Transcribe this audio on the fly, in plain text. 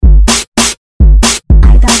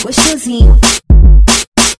gostosinho.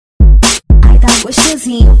 Ai, tá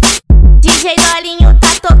gostosinho. DJ Dollinho tá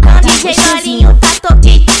tocando, DJ Dollinho tá tocando,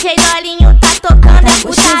 DJ Dollinho tá tocando, é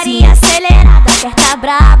putaria acelerada, aperta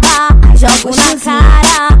braba, jogo na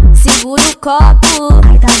cara, segura o copo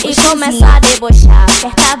e começa a debochar,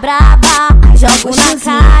 aperta braba, jogo na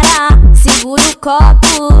cara, segura o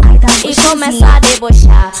copo e começa a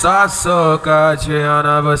debochar. Só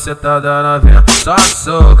socadinha, você tá dando vento. Só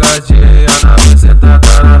socadinha, você tá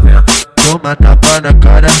dando vento. Toma tapa na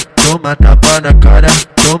cara, toma tapa na cara,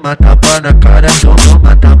 toma tapa na cara,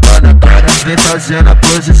 toma tapa na cara, vem fazendo a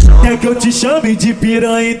posição. Quer que eu te chame de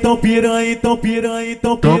piranha, então piranha, então piranha,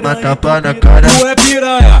 então piranha. Toma tapa na cara. Tu é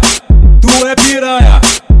piranha, tu é piranha,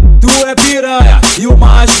 tu é piranha e o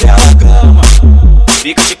macho dela cama.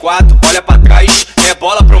 Fica de quatro, olha pra trás,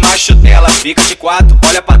 rebola pro macho dela. Fica de quatro,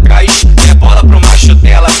 olha pra trás, rebola pro macho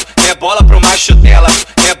dela, rebola pro macho dela,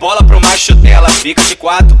 rebola pro macho dela. Fica de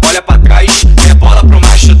quatro, olha pra trás, rebola pro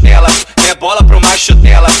macho dela, rebola pro macho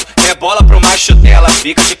dela, rebola pro macho dela.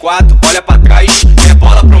 Fica de quatro, olha pra trás,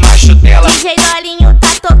 rebola pro macho dela. DJ Dollinho tá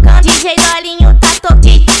tocando, DJ Dollinho tá tocando,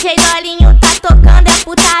 DJ Dollinho tá tocando, é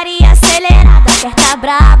putaria acelerada, aperta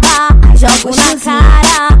braba, jogo na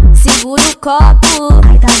cara, segura o copo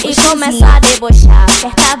e começa a debochar,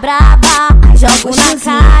 aperta braba, jogo na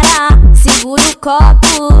cara, segura o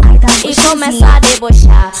copo e começa a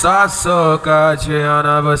debochar. Só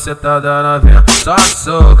socadinha, você tá dando vento. Só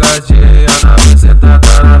socadinha, você tá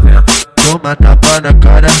dando vento. Toma tapa na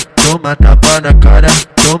cara, toma tapa na cara,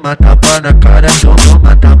 toma tapa na cara,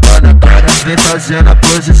 toma tapa na cara, vem fazendo a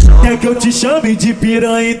posição. Quer que eu te chame de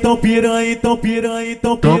piranha, então piranha, então piranha,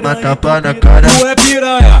 então piranha. Toma tapa na cara. Tu é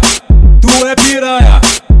piranha, tu é piranha,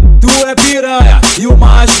 tu é piranha e o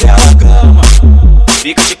macho dela cama.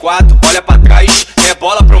 Fica de quatro, olha pra trás,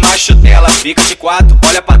 rebola pro macho dela. Fica de quatro,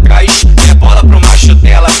 olha pra trás, rebola pro macho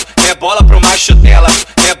dela, rebola pro macho dela,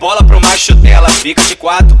 rebola pro macho dela. Fica de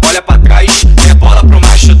quatro, olha pra trás, rebola pro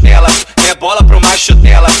macho dela, rebola pro macho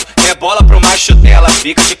dela, rebola pro macho dela.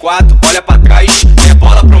 Fica de quatro, olha pra trás,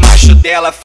 rebola pro macho dela.